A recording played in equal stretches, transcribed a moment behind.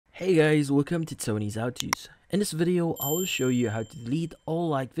Hey guys, welcome to Tony's How To's. In this video, I will show you how to delete all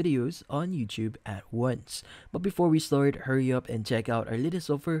like videos on YouTube at once. But before we start, hurry up and check out our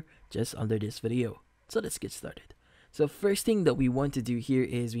latest offer just under this video. So let's get started. So first thing that we want to do here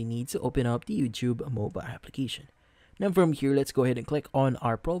is we need to open up the YouTube mobile application. Now from here, let's go ahead and click on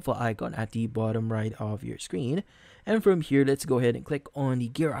our profile icon at the bottom right of your screen. And from here, let's go ahead and click on the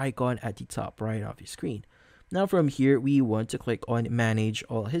gear icon at the top right of your screen. Now from here, we want to click on manage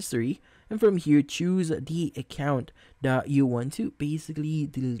all history, and from here choose the account that you want to basically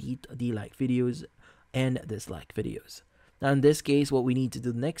delete the like videos and dislike videos. Now in this case, what we need to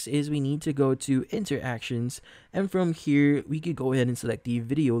do next is we need to go to interactions, and from here we could go ahead and select the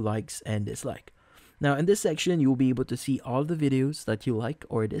video likes and dislike. Now in this section, you'll be able to see all the videos that you like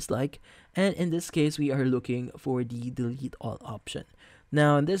or dislike, and in this case we are looking for the delete all option.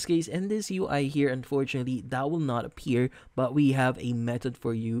 Now in this case, in this UI here, unfortunately that will not appear, but we have a method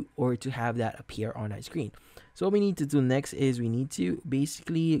for you or to have that appear on our screen. So what we need to do next is we need to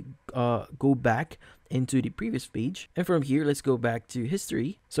basically go back into the previous page, and from here let's go back to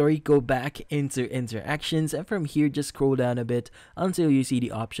history, go back into interactions, and from here just scroll down a bit until you see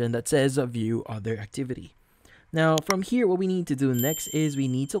the option that says view other activity. Now from here, what we need to do next is we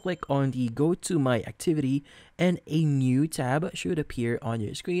need to click on the go to my activity, and a new tab should appear on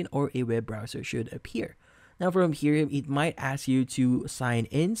your screen or a web browser should appear. Now from here, it might ask you to sign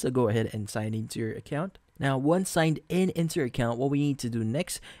in, so go ahead and sign into your account. Now once signed in into your account, what we need to do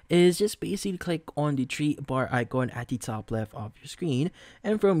next is just basically click on the three bar icon at the top left of your screen,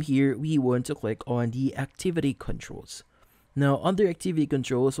 and from here we want to click on the activity controls. Now under activity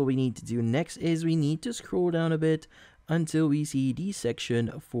controls, what we need to do next is we need to scroll down a bit until we see the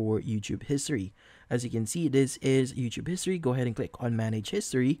section for YouTube history. As you can see, this is YouTube history. Go ahead and click on manage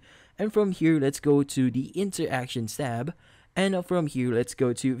history, and from here let's go to the interactions tab, and from here let's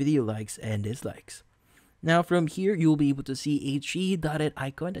go to video likes and dislikes. Now from here, you'll be able to see a three-dotted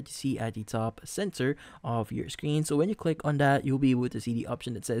icon that you see at the top center of your screen. So when you click on that, you'll be able to see the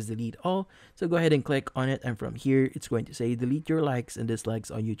option that says delete all. So go ahead and click on it, and from here, it's going to say delete your likes and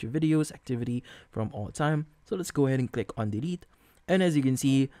dislikes on YouTube videos activity from all time. So let's go ahead and click on delete. And as you can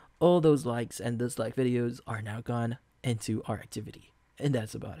see, all those likes and dislike videos are now gone into our activity. And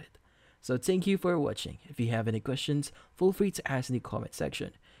that's about it. So thank you for watching. If you have any questions, feel free to ask in the comment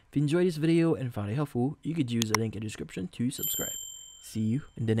section. If you enjoyed this video and found it helpful, you could use the link in the description to subscribe. See you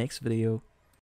in the next video.